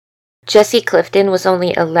Jessie Clifton was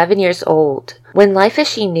only 11 years old when life as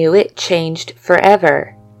she knew it changed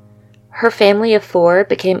forever. Her family of 4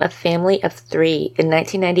 became a family of 3 in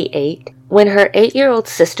 1998 when her 8-year-old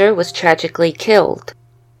sister was tragically killed.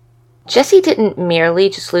 Jessie didn't merely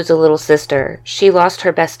just lose a little sister, she lost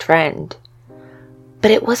her best friend.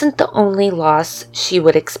 But it wasn't the only loss she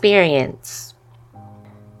would experience.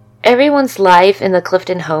 Everyone's life in the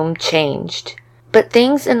Clifton home changed, but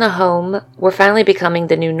things in the home were finally becoming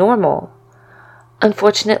the new normal.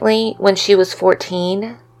 Unfortunately, when she was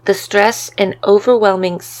 14, the stress and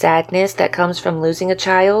overwhelming sadness that comes from losing a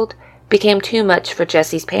child became too much for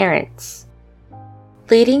Jessie's parents,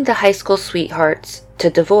 leading the high school sweethearts to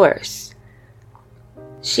divorce.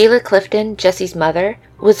 Sheila Clifton, Jessie's mother,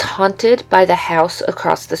 was haunted by the house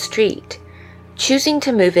across the street, choosing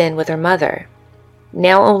to move in with her mother.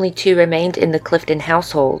 Now only 2 remained in the Clifton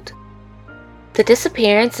household. The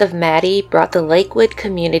disappearance of Maddie brought the Lakewood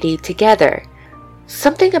community together.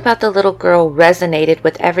 Something about the little girl resonated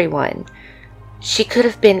with everyone. She could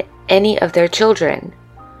have been any of their children.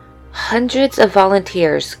 Hundreds of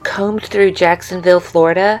volunteers combed through Jacksonville,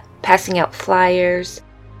 Florida, passing out flyers,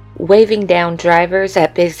 waving down drivers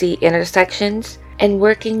at busy intersections, and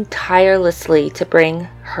working tirelessly to bring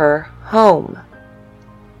her home.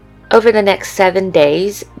 Over the next 7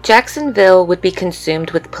 days, Jacksonville would be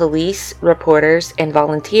consumed with police, reporters, and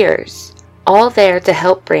volunteers, all there to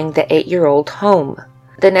help bring the 8-year-old home.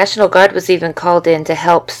 The National Guard was even called in to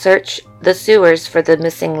help search the sewers for the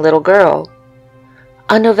missing little girl.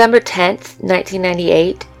 On November 10th,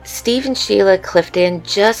 1998, Steve and Sheila Clifton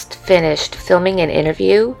just finished filming an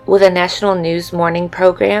interview with a national news morning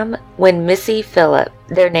program when Missy Phillip,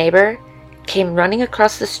 their neighbor, came running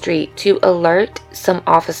across the street to alert some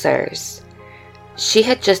officers. She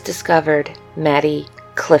had just discovered Maddie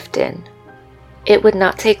Clifton. It would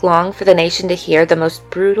not take long for the nation to hear the most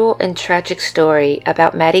brutal and tragic story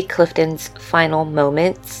about Maddie Clifton's final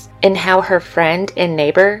moments and how her friend and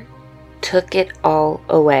neighbor took it all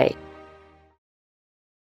away.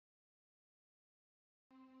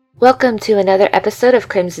 Welcome to another episode of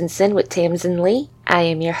Crimson Sin with Tamsin Lee. I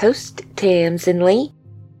am your host, Tamsin Lee.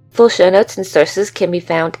 Full show notes and sources can be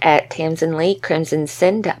found at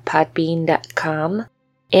tamsinleecrimsonsin.podbean.com,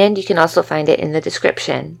 and you can also find it in the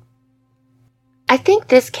description. I think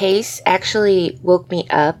this case actually woke me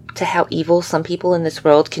up to how evil some people in this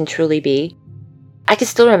world can truly be. I can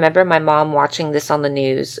still remember my mom watching this on the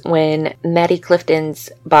news when Maddie Clifton's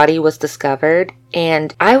body was discovered,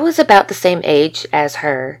 and I was about the same age as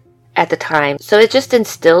her at the time, so it just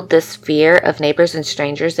instilled this fear of neighbors and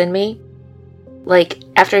strangers in me. Like,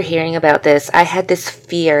 after hearing about this, I had this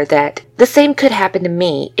fear that the same could happen to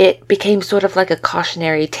me. It became sort of like a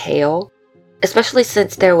cautionary tale, especially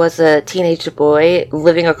since there was a teenage boy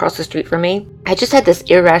living across the street from me. I just had this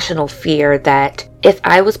irrational fear that if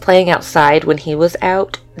I was playing outside when he was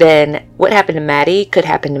out, then what happened to Maddie could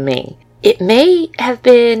happen to me. It may have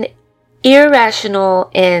been irrational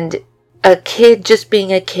and a kid just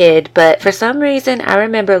being a kid, but for some reason I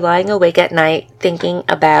remember lying awake at night thinking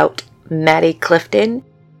about Maddie Clifton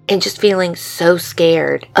and just feeling so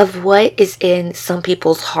scared of what is in some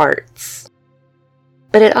people's hearts.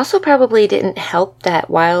 But it also probably didn't help that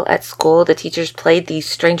while at school the teachers played these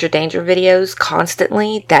stranger danger videos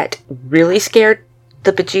constantly that really scared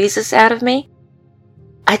the bejesus out of me.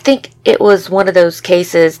 I think it was one of those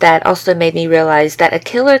cases that also made me realize that a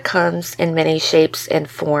killer comes in many shapes and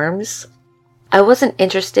forms. I wasn't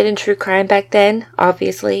interested in true crime back then,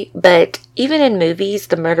 obviously, but even in movies,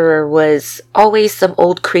 the murderer was always some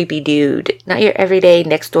old creepy dude, not your everyday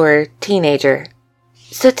next-door teenager.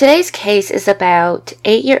 So today's case is about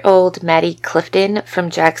 8-year-old Maddie Clifton from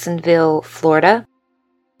Jacksonville, Florida.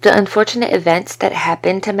 The unfortunate events that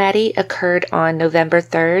happened to Maddie occurred on November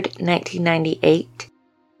 3rd, 1998,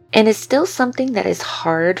 and is still something that is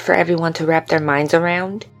hard for everyone to wrap their minds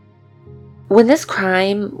around. When this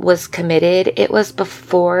crime was committed, it was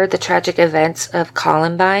before the tragic events of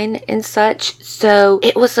Columbine and such, so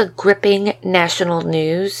it was a gripping national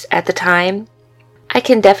news at the time. I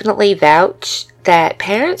can definitely vouch that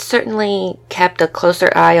parents certainly kept a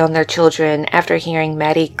closer eye on their children after hearing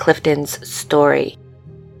Maddie Clifton's story.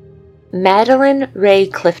 Madeline Ray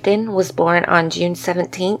Clifton was born on June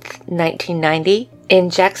 17, 1990, in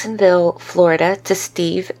Jacksonville, Florida, to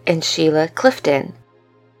Steve and Sheila Clifton.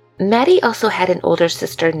 Maddie also had an older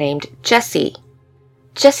sister named Jessie.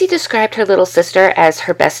 Jessie described her little sister as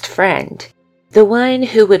her best friend, the one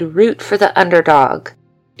who would root for the underdog.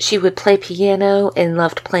 She would play piano and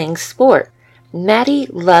loved playing sport. Maddie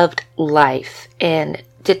loved life and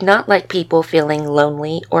did not like people feeling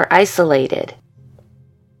lonely or isolated.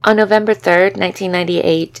 On November 3rd,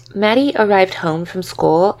 1998, Maddie arrived home from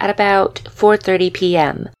school at about 4:30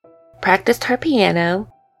 p.m., practiced her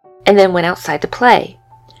piano, and then went outside to play.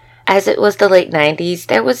 As it was the late 90s,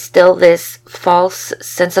 there was still this false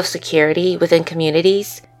sense of security within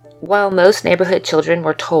communities. While most neighborhood children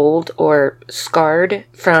were told or scarred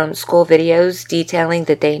from school videos detailing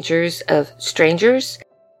the dangers of strangers,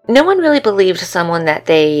 no one really believed someone that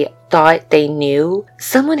they thought they knew,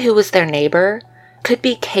 someone who was their neighbor, could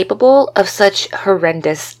be capable of such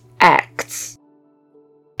horrendous acts.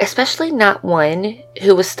 Especially not one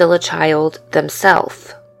who was still a child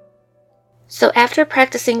themselves. So after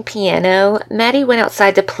practicing piano, Maddie went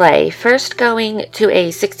outside to play, first going to a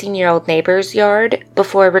 16-year-old neighbor's yard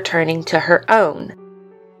before returning to her own.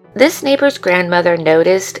 This neighbor's grandmother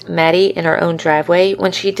noticed Maddie in her own driveway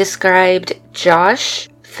when she described Josh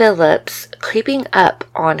Phillips creeping up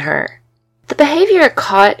on her. The behavior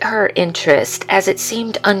caught her interest as it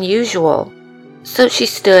seemed unusual, so she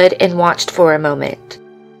stood and watched for a moment.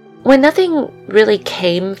 When nothing really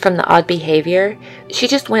came from the odd behavior, she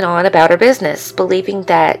just went on about her business, believing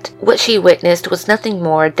that what she witnessed was nothing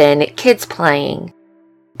more than kids playing.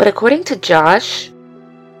 But according to Josh,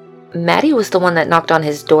 Maddie was the one that knocked on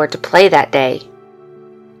his door to play that day.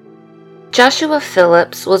 Joshua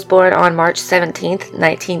Phillips was born on March 17,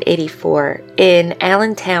 1984, in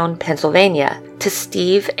Allentown, Pennsylvania, to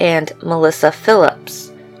Steve and Melissa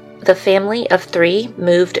Phillips. The family of 3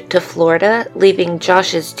 moved to Florida, leaving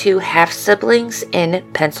Josh's 2 half-siblings in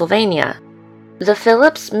Pennsylvania. The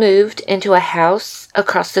Phillips moved into a house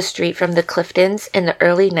across the street from the Cliftons in the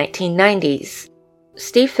early 1990s.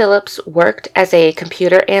 Steve Phillips worked as a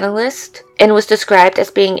computer analyst and was described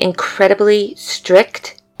as being incredibly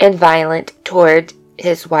strict and violent toward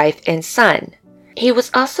his wife and son. He was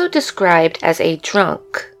also described as a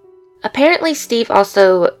drunk. Apparently, Steve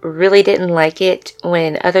also really didn't like it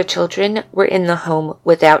when other children were in the home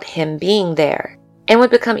without him being there, and would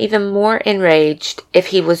become even more enraged if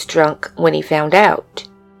he was drunk when he found out.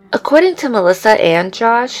 According to Melissa and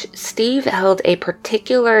Josh, Steve held a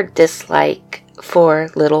particular dislike for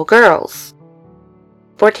little girls.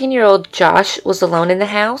 14-year-old Josh was alone in the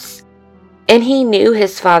house, and he knew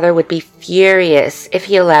his father would be furious if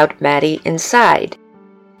he allowed Maddie inside.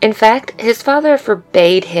 In fact, his father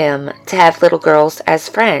forbade him to have little girls as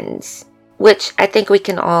friends, which I think we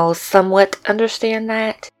can all somewhat understand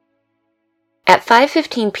that. At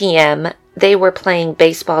 5:15 p.m., they were playing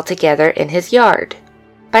baseball together in his yard.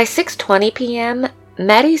 By 6:20 p.m.,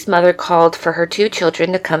 Maddie's mother called for her 2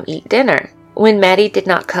 children to come eat dinner. When Maddie did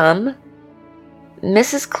not come,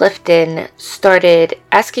 Mrs. Clifton started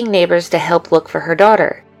asking neighbors to help look for her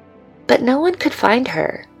daughter, but no one could find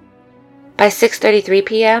her. By 6:33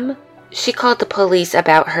 p.m., she called the police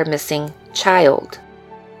about her missing child.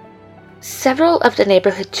 Several of the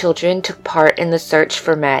neighborhood children took part in the search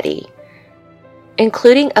for Maddie,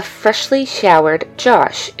 including a freshly showered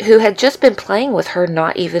Josh, who had just been playing with her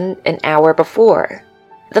not even an hour before.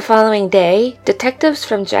 The following day, detectives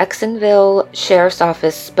from Jacksonville Sheriff's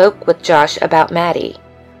Office spoke with Josh about Maddie.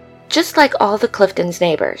 Just like all the Clifton's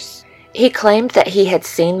neighbors, he claimed that he had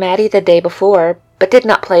seen Maddie the day before, but did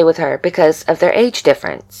not play with her because of their age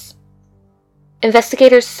difference.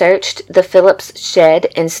 Investigators searched the Phillips shed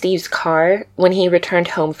and Steve's car when he returned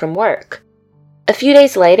home from work. A few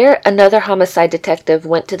days later, another homicide detective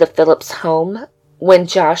went to the Phillips home when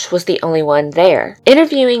Josh was the only one there,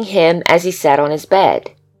 interviewing him as he sat on his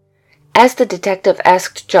bed. As the detective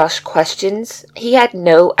asked Josh questions, he had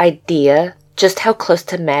no idea just how close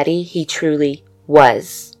to Maddie he truly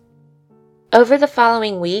was. Over the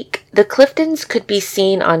following week, the Cliftons could be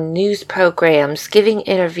seen on news programs giving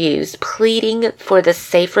interviews pleading for the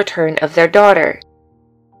safe return of their daughter.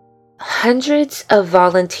 Hundreds of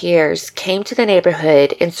volunteers came to the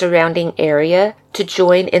neighborhood and surrounding area to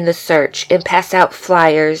join in the search and pass out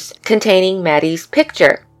flyers containing Maddie's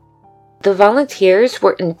picture. The volunteers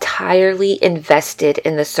were entirely invested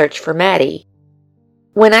in the search for Maddie.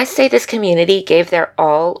 When I say this community gave their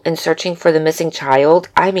all in searching for the missing child,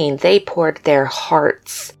 I mean they poured their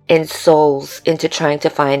hearts and souls into trying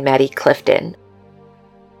to find Maddie Clifton.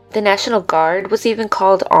 The National Guard was even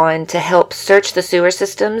called on to help search the sewer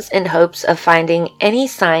systems in hopes of finding any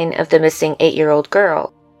sign of the missing 8-year-old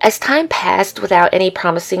girl. As time passed without any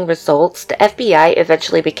promising results, the FBI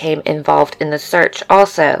eventually became involved in the search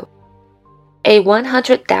also. A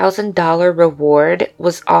 $100,000 reward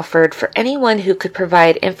was offered for anyone who could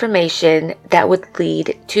provide information that would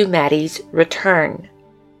lead to Maddie's return.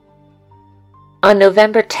 On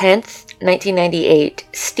November 10, 1998,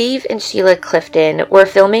 Steve and Sheila Clifton were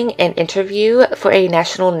filming an interview for a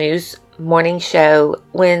national news morning show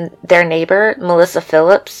when their neighbor, Melissa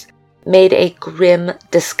Phillips, made a grim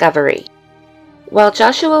discovery. While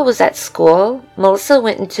Joshua was at school, Melissa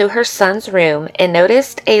went into her son's room and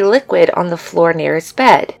noticed a liquid on the floor near his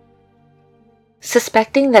bed.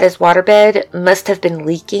 Suspecting that his waterbed must have been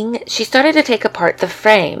leaking, she started to take apart the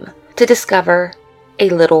frame to discover a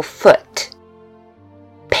little foot.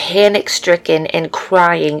 Panic-stricken and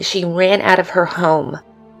crying, she ran out of her home,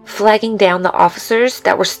 flagging down the officers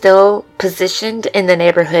that were still positioned in the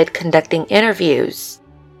neighborhood conducting interviews.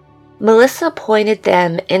 Melissa pointed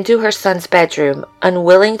them into her son's bedroom,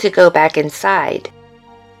 unwilling to go back inside,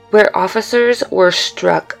 where officers were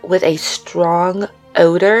struck with a strong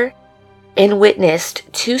odor and witnessed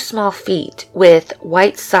 2 small feet with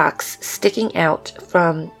white socks sticking out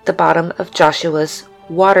from the bottom of Joshua's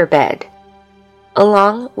waterbed,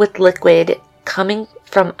 along with liquid coming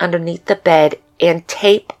from underneath the bed and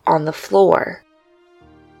tape on the floor.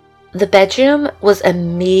 The bedroom was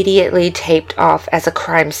immediately taped off as a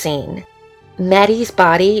crime scene. Maddie's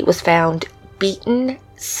body was found beaten,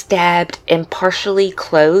 stabbed, and partially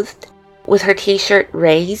clothed, with her t-shirt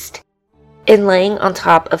raised and laying on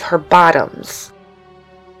top of her bottoms.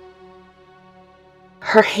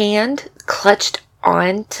 Her hand clutched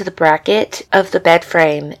onto the bracket of the bed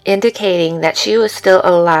frame, indicating that she was still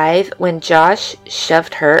alive when Josh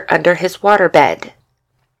shoved her under his waterbed.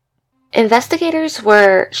 Investigators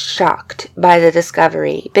were shocked by the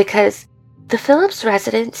discovery because the Phillips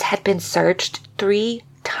residence had been searched 3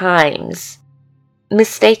 times,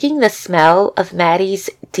 mistaking the smell of Maddie's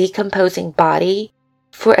decomposing body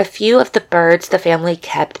for a few of the birds the family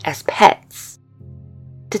kept as pets.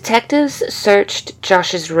 Detectives searched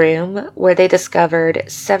Josh's room, where they discovered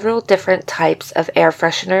several different types of air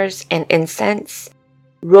fresheners and incense,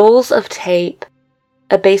 rolls of tape,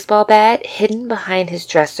 a baseball bat hidden behind his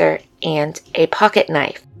dresser, and a pocket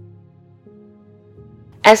knife.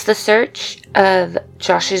 As the search of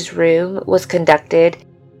Josh's room was conducted,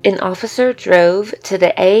 an officer drove to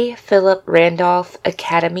the A. Philip Randolph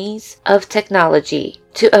Academies of Technology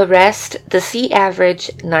to arrest the C-average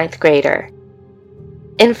 9th grader.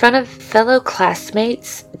 In front of fellow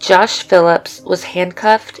classmates, Josh Phillips was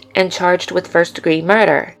handcuffed and charged with first-degree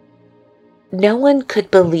murder. No one could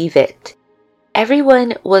believe it.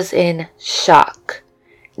 Everyone was in shock.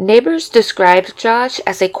 Neighbors described Josh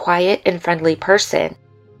as a quiet and friendly person.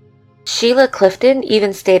 Sheila Clifton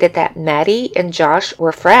even stated that Maddie and Josh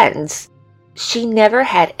were friends. She never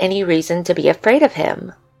had any reason to be afraid of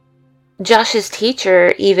him. Josh's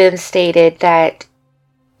teacher even stated that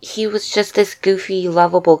he was just this goofy,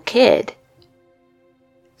 lovable kid.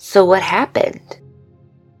 So what happened?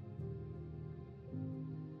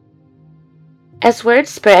 As word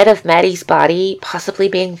spread of Maddie's body possibly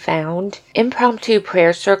being found, impromptu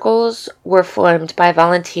prayer circles were formed by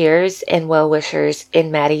volunteers and well-wishers in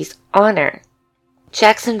Maddie's honor.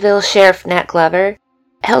 Jacksonville Sheriff Nat Glover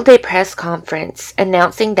held a press conference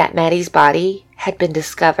announcing that Maddie's body had been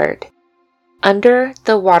discovered under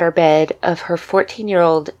the waterbed of her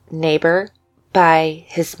 14-year-old neighbor by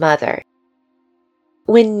his mother.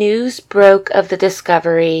 When news broke of the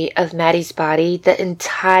discovery of Maddie's body, the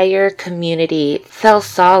entire community fell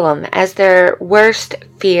solemn as their worst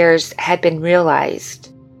fears had been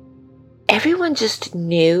realized. Everyone just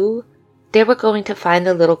knew they were going to find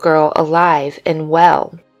the little girl alive and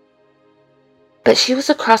well. But she was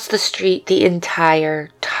across the street the entire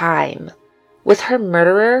time, with her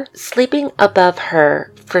murderer sleeping above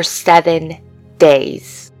her for 7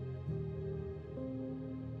 days.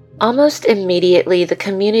 Almost immediately, the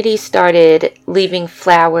community started leaving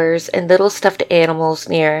flowers and little stuffed animals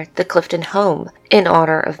near the Clifton home in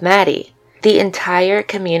honor of Maddie. The entire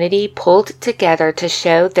community pulled together to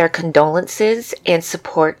show their condolences and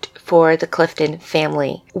support for the Clifton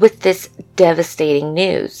family with this devastating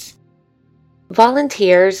news.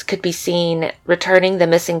 Volunteers could be seen returning the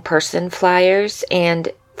missing person flyers and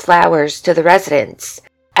flowers to the residents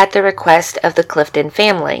at the request of the Clifton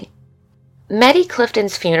family. Maddie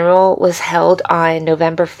Clifton's funeral was held on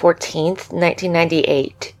November 14th,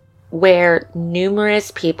 1998, where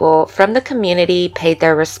numerous people from the community paid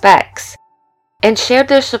their respects and shared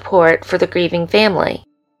their support for the grieving family.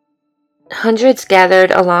 Hundreds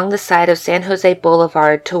gathered along the side of San Jose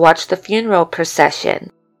Boulevard to watch the funeral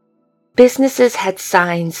procession. Businesses had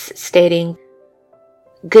signs stating,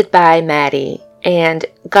 "Goodbye, Maddie," and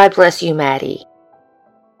 "God bless you, Maddie."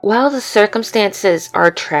 While the circumstances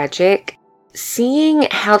are tragic, seeing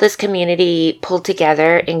how this community pulled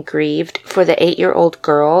together and grieved for the 8-year-old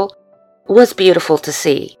girl was beautiful to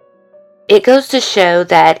see. It goes to show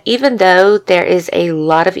that even though there is a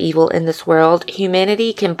lot of evil in this world,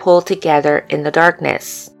 humanity can pull together in the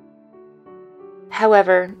darkness.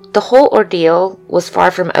 However, the whole ordeal was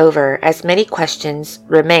far from over as many questions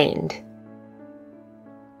remained.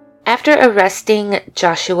 After arresting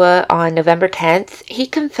Joshua on November 10th, he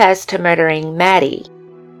confessed to murdering Maddie.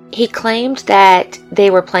 He claimed that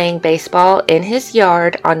they were playing baseball in his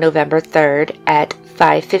yard on November 3rd at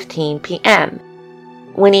 5:15 p.m.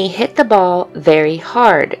 when he hit the ball very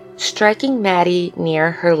hard, striking Maddie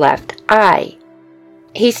near her left eye.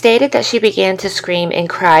 He stated that she began to scream and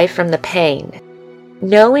cry from the pain.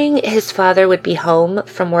 Knowing his father would be home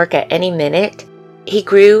from work at any minute, he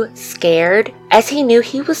grew scared as he knew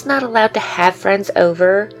he was not allowed to have friends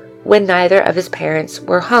over when neither of his parents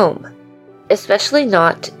were home, especially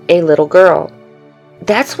not a little girl.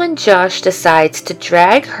 That's when Josh decides to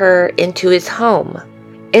drag her into his home.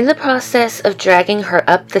 In the process of dragging her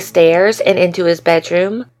up the stairs and into his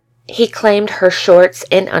bedroom, he claimed her shorts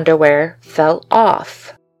and underwear fell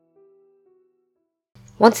off.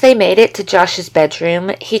 Once they made it to Josh's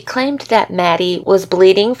bedroom, he claimed that Maddie was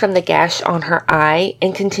bleeding from the gash on her eye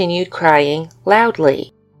and continued crying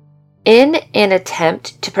loudly. In an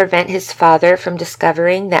attempt to prevent his father from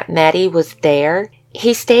discovering that Maddie was there,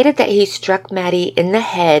 he stated that he struck Maddie in the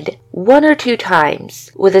head 1 or 2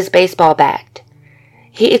 times with his baseball bat.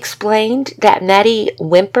 He explained that Maddie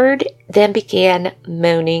whimpered, then began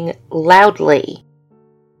moaning loudly.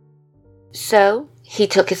 So, he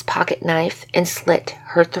took his pocket knife and slit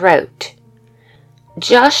her throat.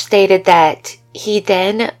 Josh stated that he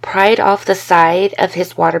then pried off the side of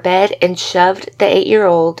his waterbed and shoved the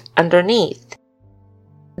 8-year-old underneath.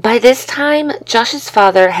 By this time, Josh's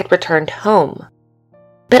father had returned home.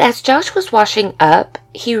 But as Josh was washing up,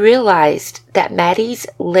 he realized that Maddie's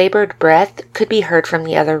labored breath could be heard from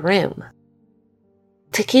the other room.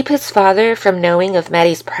 To keep his father from knowing of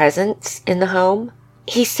Maddie's presence in the home,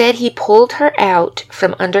 he said he pulled her out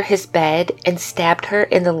from under his bed and stabbed her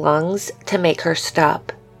in the lungs to make her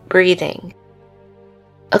stop breathing.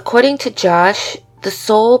 According to Josh, the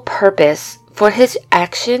sole purpose for his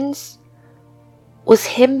actions was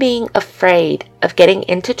him being afraid of getting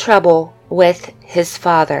into trouble with his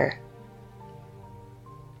father.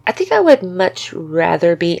 I think I would much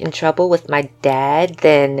rather be in trouble with my dad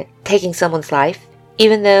than taking someone's life.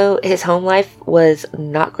 Even though his home life was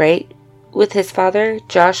not great with his father,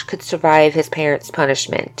 Josh could survive his parents'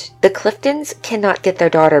 punishment. The Cliftons cannot get their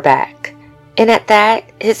daughter back. And at that,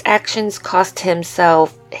 his actions cost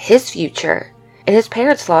himself his future, and his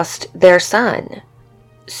parents lost their son.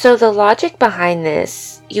 So the logic behind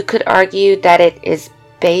this, you could argue that it is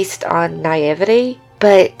based on naivety,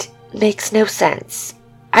 but makes no sense.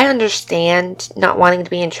 I understand not wanting to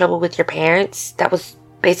be in trouble with your parents. That was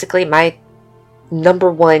basically my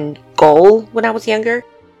 #1 goal when I was younger.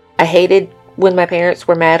 I hated when my parents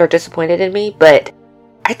were mad or disappointed in me, but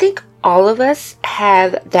I think all of us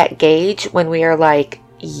have that gauge when we are like,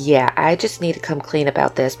 yeah, I just need to come clean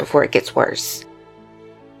about this before it gets worse.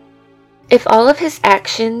 If all of his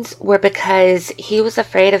actions were because he was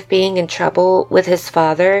afraid of being in trouble with his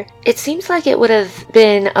father, it seems like it would have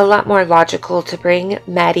been a lot more logical to bring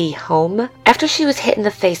Maddie home after she was hit in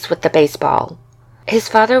the face with the baseball. His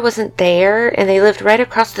father wasn't there, and they lived right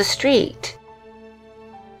across the street.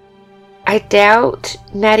 I doubt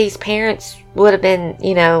Maddie's parents would have been,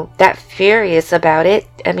 that furious about it.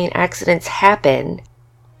 I mean, accidents happen.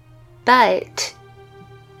 But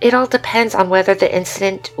it all depends on whether the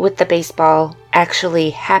incident with the baseball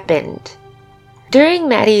actually happened. During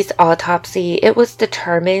Maddie's autopsy, it was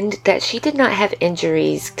determined that she did not have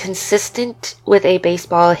injuries consistent with a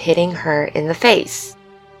baseball hitting her in the face.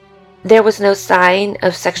 There was no sign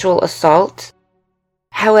of sexual assault.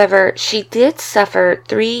 However, she did suffer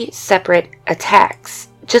 3 separate attacks,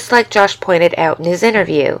 just like Josh pointed out in his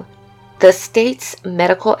interview. The state's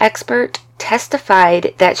medical expert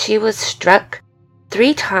testified that she was struck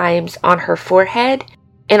 3 times on her forehead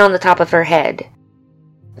and on the top of her head.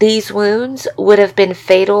 These wounds would have been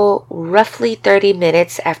fatal roughly 30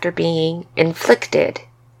 minutes after being inflicted.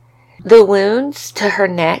 The wounds to her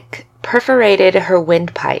neck perforated her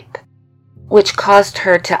windpipe, which caused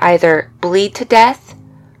her to either bleed to death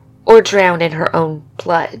or drown in her own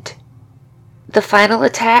blood. The final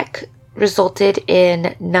attack resulted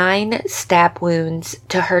in 9 stab wounds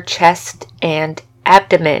to her chest and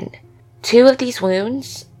abdomen. 2 of these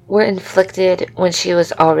wounds were inflicted when she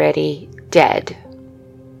was already dead.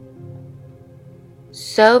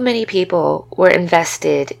 So many people were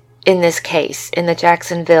invested in this case in the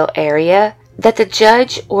Jacksonville area that the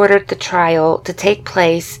judge ordered the trial to take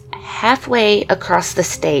place halfway across the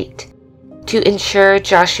state to ensure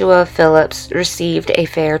Joshua Phillips received a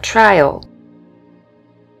fair trial.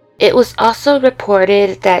 It was also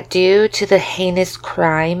reported that due to the heinous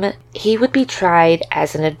crime, he would be tried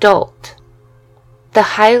as an adult. The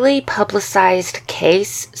highly publicized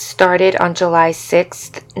case started on July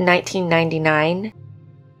 6, 1999,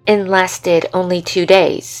 and lasted only 2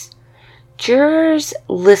 days. Jurors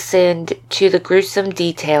listened to the gruesome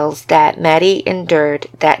details that Maddie endured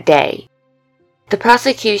that day. The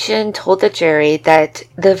prosecution told the jury that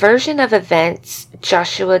the version of events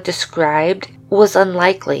Joshua described was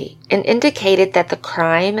unlikely and indicated that the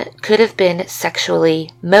crime could have been sexually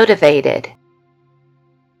motivated.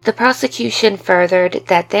 The prosecution furthered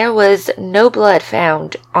that there was no blood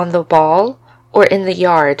found on the wall or in the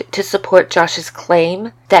yard to support Josh's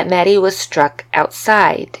claim that Maddie was struck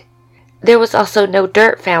outside. There was also no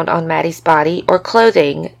dirt found on Maddie's body or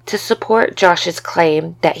clothing to support Josh's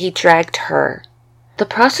claim that he dragged her. The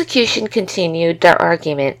prosecution continued their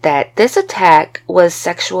argument that this attack was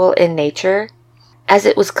sexual in nature, as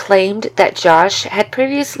it was claimed that Josh had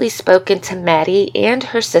previously spoken to Maddie and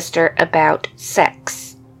her sister about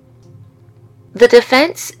sex. The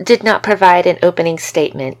defense did not provide an opening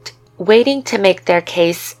statement, waiting to make their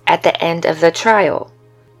case at the end of the trial.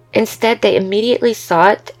 Instead, they immediately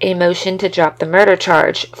sought a motion to drop the murder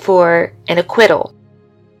charge for an acquittal.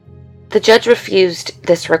 The judge refused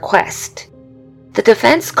this request. The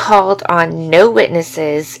defense called on no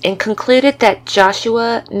witnesses and concluded that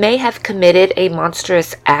Joshua may have committed a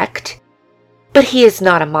monstrous act, but he is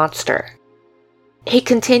not a monster. He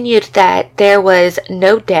continued that there was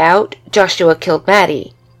no doubt Joshua killed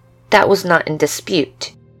Maddie. That was not in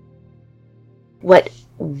dispute. What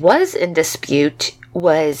was in dispute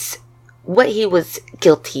was what he was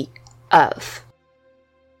guilty of.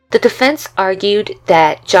 The defense argued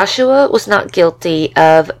that Joshua was not guilty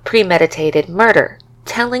of premeditated murder,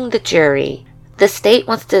 telling the jury, "The state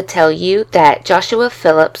wants to tell you that Joshua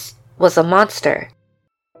Phillips was a monster,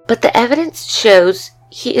 but the evidence shows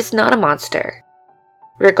he is not a monster.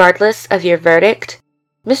 Regardless of your verdict,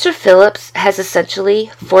 Mr. Phillips has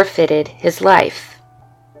essentially forfeited his life."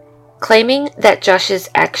 Claiming that Josh's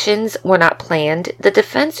actions were not planned, the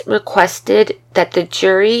defense requested that the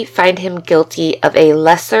jury find him guilty of a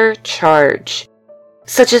lesser charge,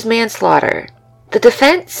 such as manslaughter. The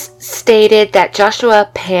defense stated that Joshua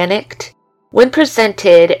panicked when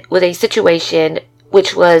presented with a situation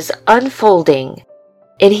which was unfolding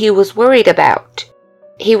and he was worried about.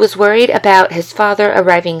 He was worried about his father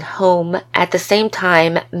arriving home at the same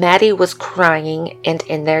time Maddie was crying and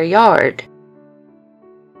in their yard.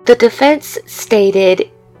 The defense stated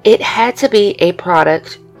it had to be a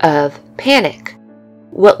product of panic.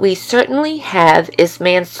 What we certainly have is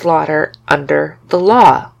manslaughter under the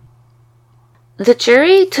law. The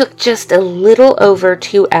jury took just a little over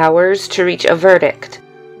 2 hours to reach a verdict.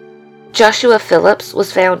 Joshua Phillips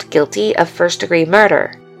was found guilty of first-degree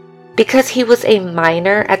murder. Because he was a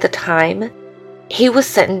minor at the time, he was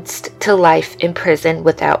sentenced to life in prison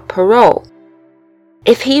without parole.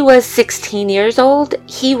 If he was 16 years old,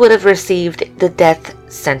 he would have received the death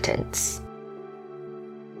sentence.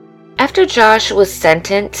 After Josh was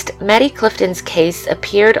sentenced, Maddie Clifton's case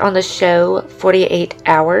appeared on the show 48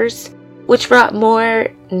 Hours, which brought more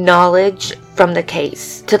knowledge from the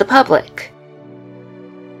case to the public.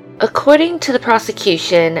 According to the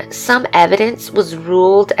prosecution, some evidence was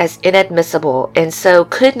ruled as inadmissible and so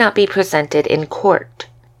could not be presented in court.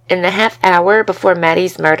 In the half hour before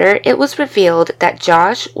Maddie's murder, it was revealed that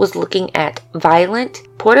Josh was looking at violent,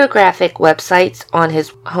 pornographic websites on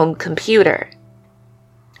his home computer.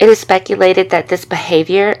 It is speculated that this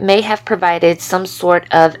behavior may have provided some sort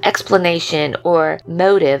of explanation or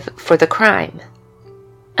motive for the crime.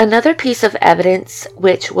 Another piece of evidence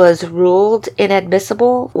which was ruled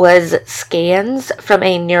inadmissible was scans from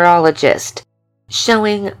a neurologist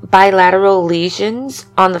showing bilateral lesions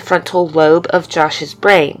on the frontal lobe of Josh's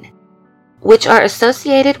brain, which are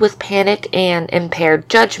associated with panic and impaired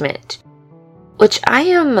judgment, which I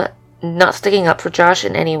am not sticking up for Josh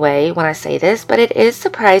in any way when I say this, but it is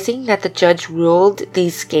surprising that the judge ruled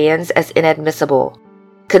these scans as inadmissible,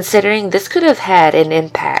 considering this could have had an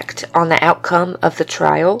impact on the outcome of the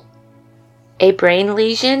trial. A brain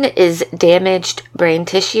lesion is damaged brain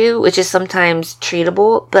tissue, which is sometimes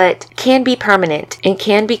treatable, but can be permanent and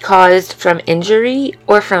can be caused from injury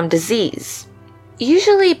or from disease.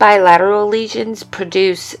 Usually bilateral lesions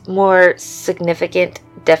produce more significant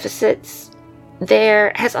deficits.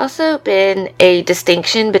 There has also been a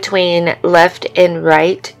distinction between left and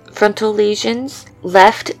right frontal lesions.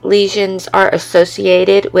 Left lesions are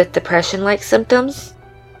associated with depression-like symptoms,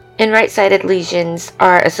 and right-sided lesions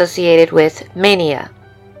are associated with mania.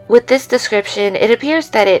 With this description, it appears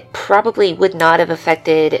that it probably would not have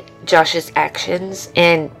affected Josh's actions,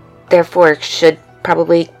 and therefore should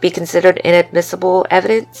probably be considered inadmissible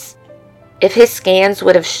evidence. If his scans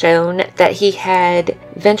would have shown that he had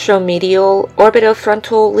ventromedial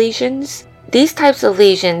orbitofrontal lesions, these types of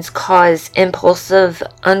lesions cause impulsive,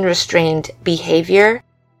 unrestrained behavior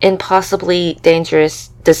and possibly dangerous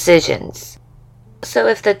decisions. So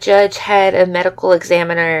if the judge had a medical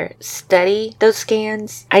examiner study those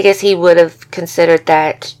scans, I guess he would have considered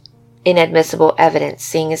that inadmissible evidence,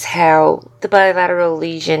 seeing as how the bilateral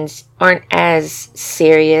lesions aren't as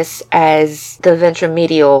serious as the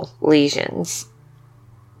ventromedial lesions.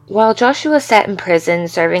 While Joshua sat in prison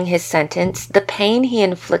serving his sentence, the pain he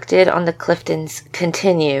inflicted on the Cliftons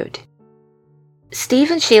continued.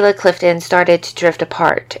 Steve and Sheila Clifton started to drift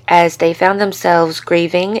apart as they found themselves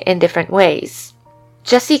grieving in different ways.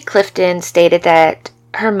 Jessie Clifton stated that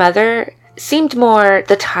her mother seemed more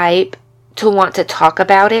the type to want to talk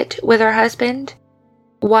about it with her husband,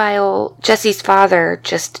 while Jessie's father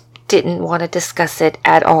just didn't want to discuss it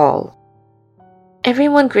at all.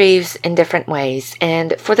 Everyone grieves in different ways,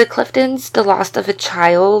 and for the Cliftons, the loss of a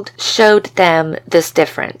child showed them this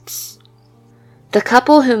difference. The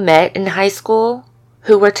couple who met in high school,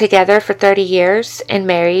 who were together for 30 years and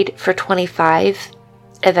married for 25,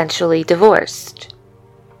 eventually divorced.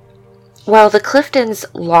 While the Cliftons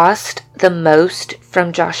lost the most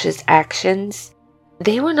from Josh's actions,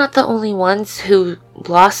 they were not the only ones who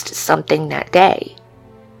lost something that day.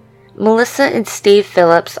 Melissa and Steve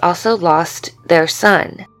Phillips also lost their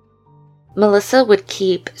son. Melissa would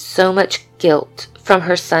keep so much guilt from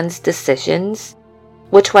her son's decisions,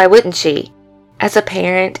 which why wouldn't she? As a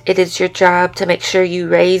parent, it is your job to make sure you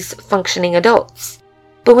raise functioning adults.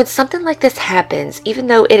 But when something like this happens, even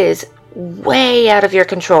though it is way out of your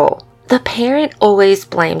control, the parent always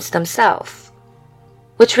blames themselves.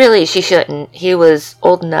 Which really she shouldn't. He was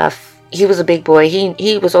old enough. He was a big boy.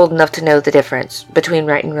 He was old enough to know the difference between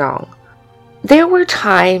right and wrong. There were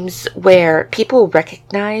times where people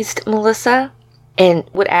recognized Melissa and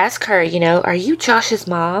would ask her, are you Josh's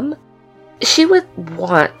mom? She would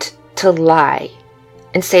want to lie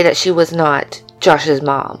and say that she was not Josh's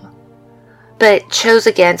mom, but chose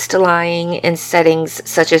against lying in settings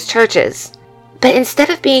such as churches. But instead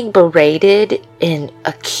of being berated and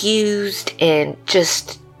accused and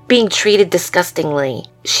just being treated disgustingly,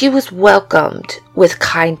 she was welcomed with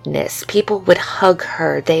kindness. People would hug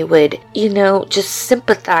her. They would, just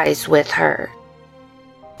sympathize with her.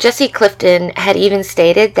 Jessie Clifton had even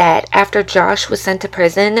stated that after Josh was sent to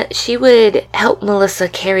prison, she would help Melissa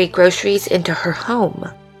carry groceries into her home.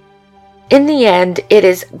 In the end, it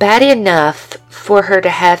is bad enough for her to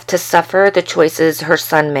have to suffer the choices her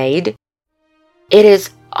son made. It is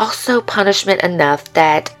also punishment enough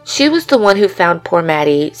that she was the one who found poor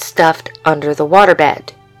Maddie stuffed under the waterbed.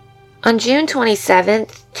 On June 27,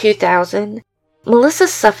 2000, Melissa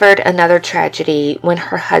suffered another tragedy when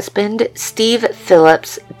her husband, Steve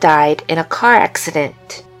Phillips, died in a car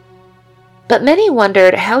accident. But many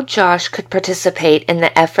wondered how Josh could participate in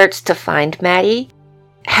the efforts to find Maddie.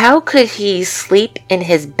 How could he sleep in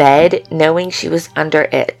his bed knowing she was under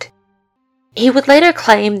it? He would later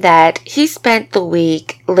claim that he spent the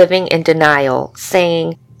week living in denial,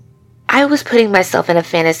 saying, "I was putting myself in a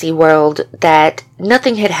fantasy world that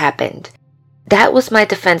nothing had happened. That was my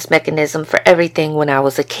defense mechanism for everything when I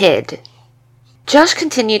was a kid." Josh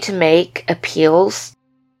continued to make appeals.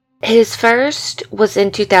 His first was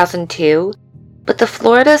in 2002, but the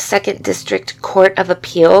Florida 2nd District Court of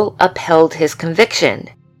Appeal upheld his conviction.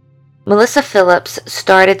 Melissa Phillips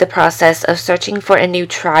started the process of searching for a new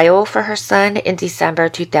trial for her son in December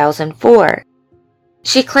 2004.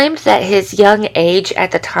 She claimed that his young age at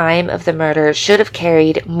the time of the murder should have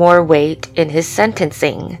carried more weight in his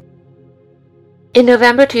sentencing. In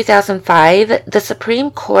November 2005, the Supreme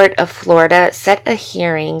Court of Florida set a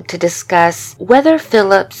hearing to discuss whether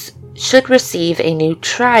Phillips should receive a new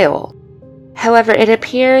trial. However, it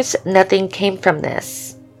appears nothing came from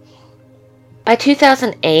this. By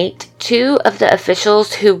 2008, two of the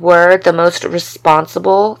officials who were the most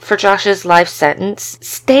responsible for Josh's life sentence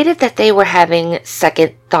stated that they were having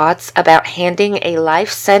second thoughts about handing a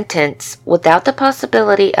life sentence without the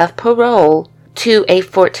possibility of parole to a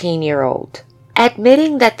 14-year-old,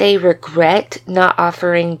 admitting that they regret not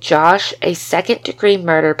offering Josh a second-degree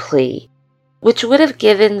murder plea, which would have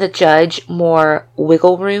given the judge more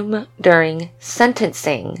wiggle room during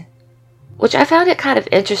sentencing. Which I found it kind of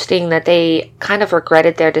interesting that they kind of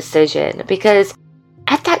regretted their decision, because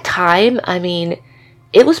at that time,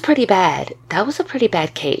 it was pretty bad. That was a pretty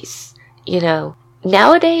bad case.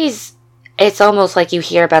 Nowadays, it's almost like you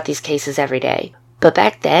hear about these cases every day. But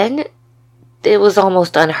back then, it was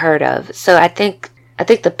almost unheard of. So I think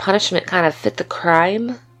the punishment kind of fit the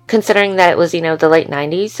crime Considering that it was, the late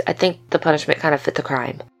 90s, I think the punishment kind of fit the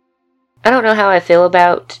crime. I don't know how I feel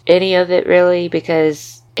about any of it really,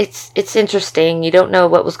 because it's interesting. You don't know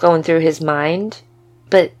what was going through his mind,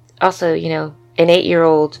 but also, an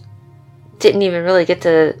 8-year-old didn't even really get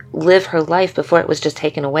to live her life before it was just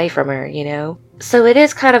taken away from her, So it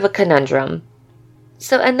is kind of a conundrum.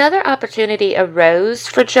 So another opportunity arose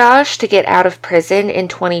for Josh to get out of prison in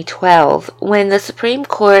 2012 when the Supreme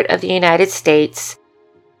Court of the United States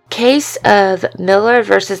case of Miller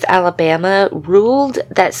versus Alabama ruled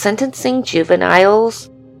that sentencing juveniles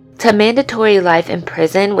to mandatory life in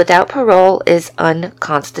prison without parole is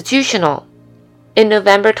unconstitutional. In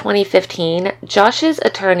November 2015, Josh's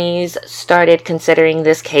attorneys started considering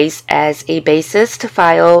this case as a basis to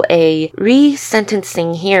file a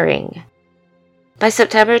resentencing hearing. By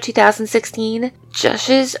September 2016,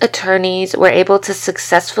 Josh's attorneys were able to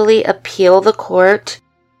successfully appeal the court,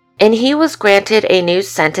 and he was granted a new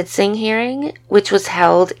sentencing hearing, which was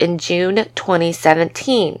held in June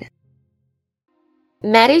 2017.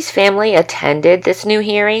 Maddie's family attended this new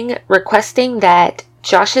hearing, requesting that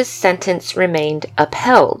Josh's sentence remained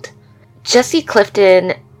upheld. Jessie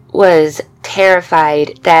Clifton was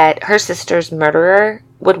terrified that her sister's murderer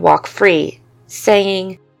would walk free,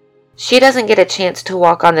 saying, "She doesn't get a chance to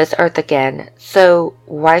walk on this earth again, so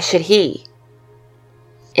why should he?"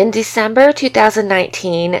 In December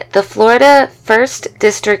 2019, the Florida 1st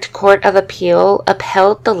District Court of Appeal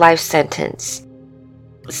upheld the life sentence,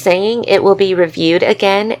 saying it will be reviewed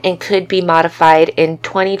again and could be modified in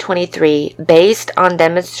 2023 based on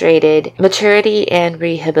demonstrated maturity and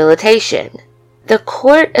rehabilitation. The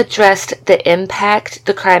court addressed the impact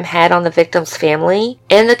the crime had on the victim's family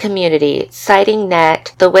and the community, citing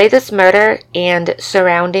that the way this murder and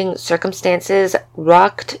surrounding circumstances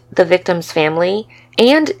rocked the victim's family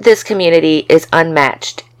and this community is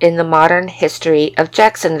unmatched in the modern history of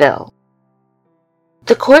Jacksonville.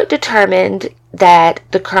 The court determined that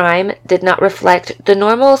the crime did not reflect the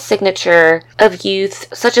normal signature of youth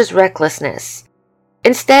such as recklessness.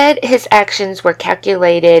 Instead, his actions were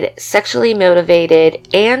calculated, sexually motivated,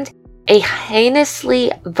 and a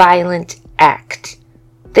heinously violent act.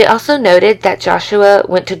 They also noted that Joshua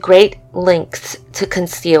went to great lengths to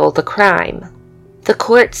conceal the crime. The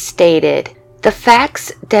court stated, "The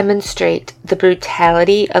facts demonstrate the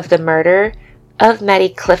brutality of the murder of Maddie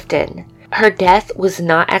Clifton. Her death was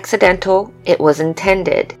not accidental, it was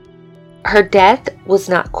intended. Her death was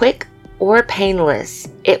not quick or painless,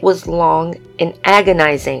 it was long and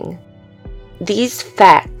agonizing. These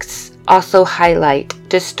facts also highlight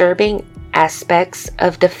disturbing aspects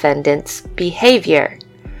of defendant's behavior.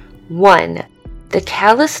 1. The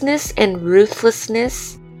callousness and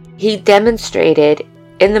ruthlessness he demonstrated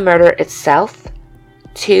in the murder itself.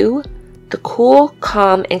 2. The cool,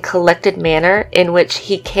 calm, and collected manner in which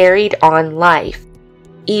he carried on life,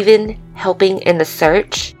 even helping in the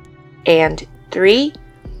search. And 3.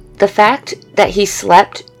 The fact that he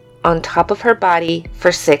slept on top of her body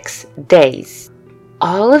for 6 days.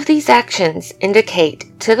 All of these actions indicate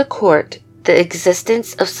to the court the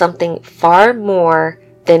existence of something far more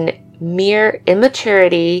than mere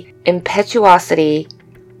immaturity, impetuosity,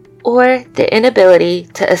 or the inability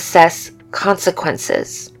to assess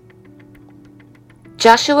consequences."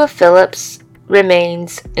 Joshua Phillips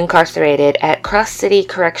remains incarcerated at Cross City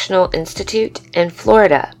Correctional Institute in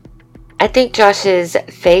Florida. I think Josh's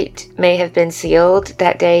fate may have been sealed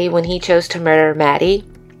that day when he chose to murder Maddie.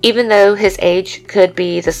 Even though his age could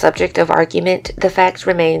be the subject of argument, the fact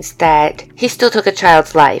remains that he still took a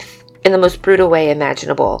child's life in the most brutal way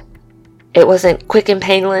imaginable. It wasn't quick and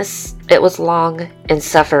painless, it was long and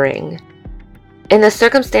suffering. And the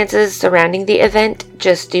circumstances surrounding the event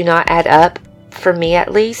just do not add up, for me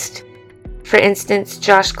at least. For instance,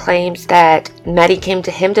 Josh claims that Maddie came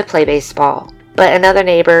to him to play baseball, but another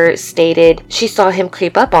neighbor stated she saw him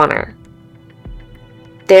creep up on her.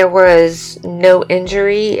 There was no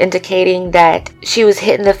injury indicating that she was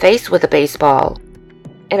hit in the face with a baseball.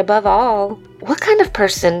 And above all, what kind of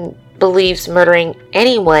person believes murdering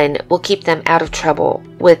anyone will keep them out of trouble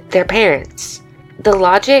with their parents? The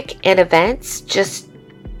logic and events just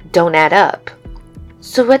don't add up.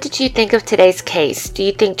 So what did you think of today's case? Do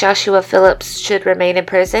you think Joshua Phillips should remain in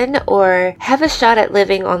prison or have a shot at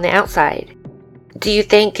living on the outside? Do you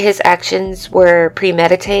think his actions were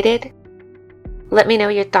premeditated? Let me know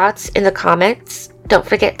your thoughts in the comments. Don't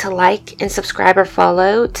forget to like and subscribe or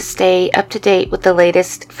follow to stay up to date with the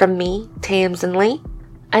latest from me, Tams and Lee.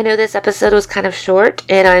 I know this episode was kind of short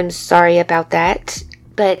and I'm sorry about that,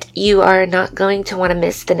 but you are not going to want to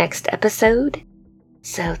miss the next episode.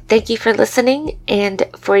 So thank you for listening and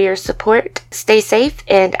for your support. Stay safe,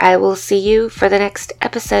 and I will see you for the next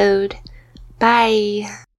episode. Bye.